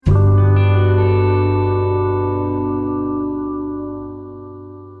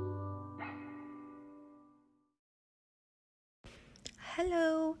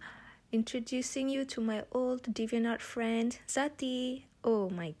introducing you to my old DeviantArt friend, Zati. Oh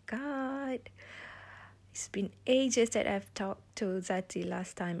my god. It's been ages that I've talked to Zati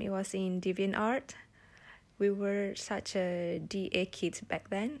last time. It was in DeviantArt. We were such a DA kids back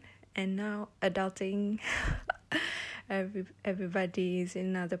then, and now adulting, everybody is in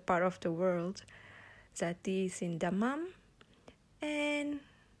another part of the world. Zati is in Dammam, and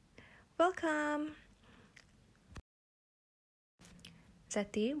welcome.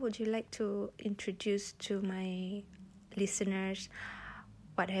 Zati, would you like to introduce to my listeners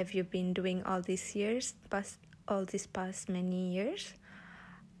what have you been doing all these past many years?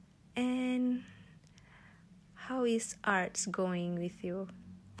 And how is arts going with you?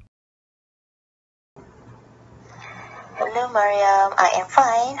 Hello, Mariam. I am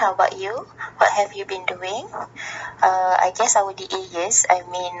fine. How about you? What have you been doing? I guess our DA years. I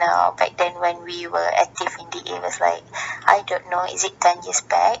mean, back then when we were active in DA was like, I don't know, is it 10 years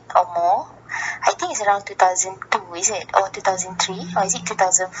back or more? I think it's around 2002, is it? Or 2003? Or is it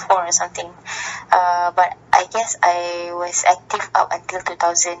 2004 or something? But I guess I was active up until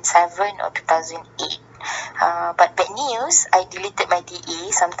 2007 or 2008. But bad news, I deleted my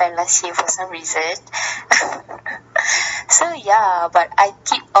DA sometime last year for some reason. So yeah, but I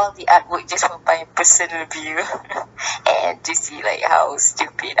keep all the artwork just for my personal view and to see like how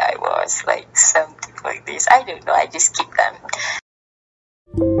stupid I was, like something like this. I don't know, I just keep them.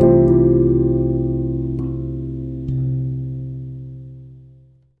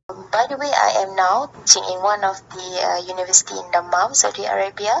 By the way, I am now teaching in one of the university in Dammam, Saudi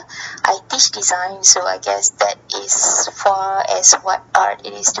Arabia. I teach design, so I guess that is far as what art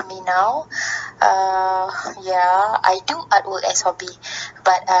it is to me now. Yeah, I do artwork as hobby,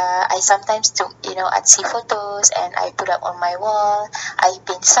 but I sometimes do, artsy photos and I put up on my wall. I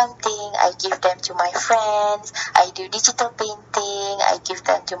paint something, I give them to my friends. I do digital painting, I give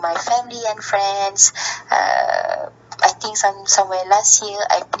them to my family and friends. I think somewhere last year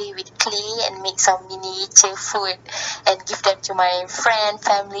I play with clay and make some miniature food and give them to my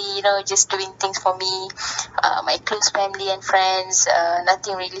family, just doing things for me, my close family and friends,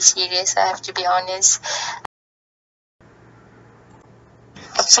 nothing really serious, I have to be honest.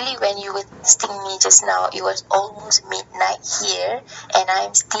 Actually, when you were texting me just now, it was almost midnight here, and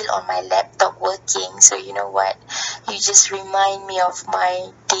I'm still on my laptop working. So you know what? You just remind me of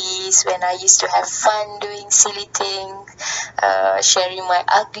my days when I used to have fun doing silly things, sharing my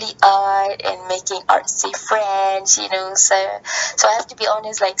ugly art and making artsy friends. So I have to be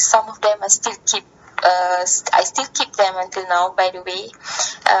honest. Like some of them, I still keep. I still keep them until now. By the way,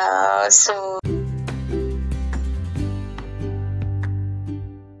 so.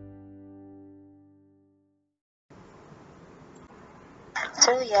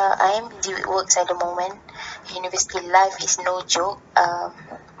 So yeah, I am busy with works at the moment. University life is no joke.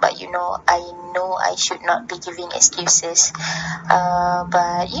 But I know I should not be giving excuses.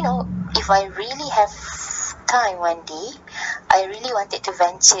 But if I really have time one day, I really wanted to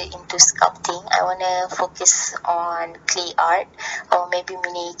venture into sculpting. I wanna focus on clay art or maybe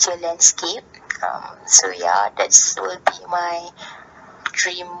miniature landscape. So yeah, that's will be my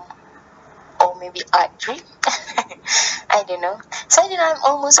dream or maybe art dream. I don't know. So I'm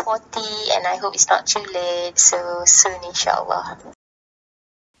almost 40 and I hope it's not too late. So soon, inshallah.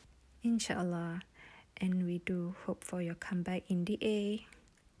 Inshallah. And we do hope for your comeback in DA.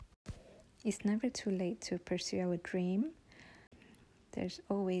 It's never too late to pursue our dream. There's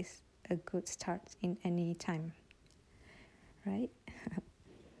always a good start in any time, right?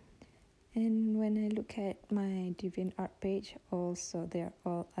 And when I look at my DeviantArt page, also they're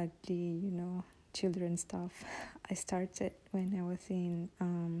all ugly, children stuff. I started when I was in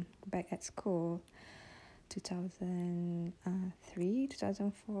back at school, 2003,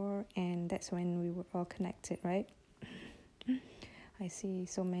 2004, and that's when we were all connected, right? I see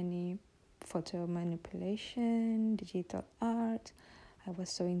so many photo manipulation, digital art. I was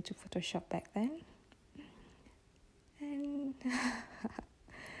so into Photoshop back then, and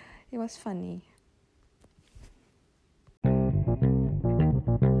it was funny.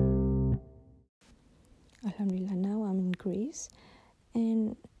 Alhamdulillah, now I'm in Greece,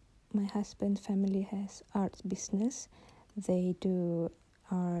 and my husband's family has art business. They do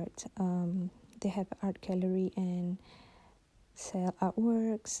art. They have art gallery and sell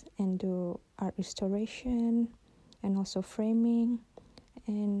artworks and do art restoration and also framing.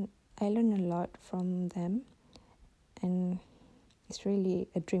 And I learn a lot from them, and it's really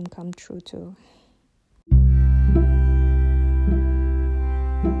a dream come true too.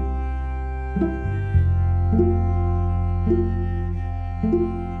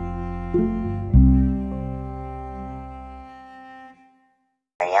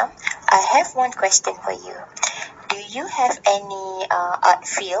 I have one question for you. Do you have any art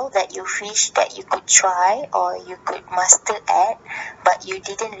field that you wish that you could try or you could master at, but you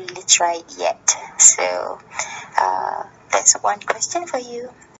didn't really try it yet? So that's one question for you.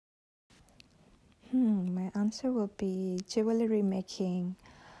 My answer will be jewelry making.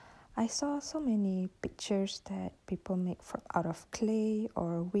 I saw so many pictures that people make out of clay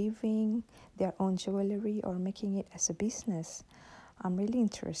or weaving their own jewelry or making it as a business. I'm really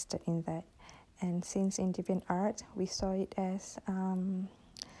interested in that. And since in deviant art, we saw it as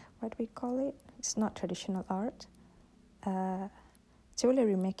what we call it? It's not traditional art.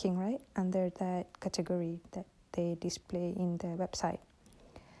 Jewelry making, right? Under that category that they display in the website.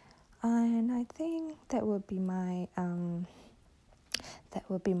 And I think that will be my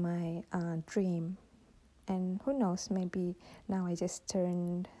dream. And who knows, maybe now I just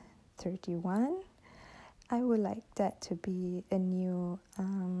turned 31. I would like that to be a new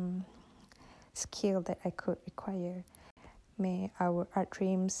skill that I could acquire. May our art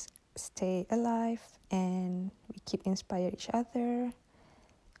dreams stay alive and we keep inspire each other.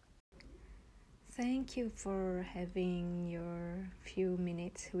 Thank you for having your few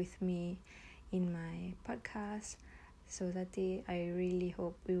minutes with me in my podcast. So Zati, I really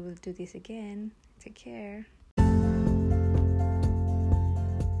hope we will do this again. Take care.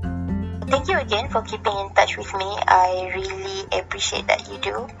 Thank you again for keeping in touch with me. I really appreciate that you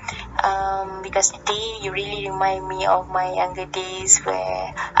do. Because today you really remind me of my younger days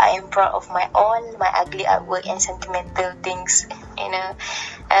where I am proud of all my ugly artwork and sentimental things, you know.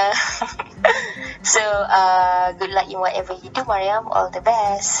 Uh, so good luck in whatever you do, Mariam. All the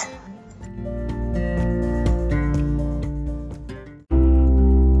best.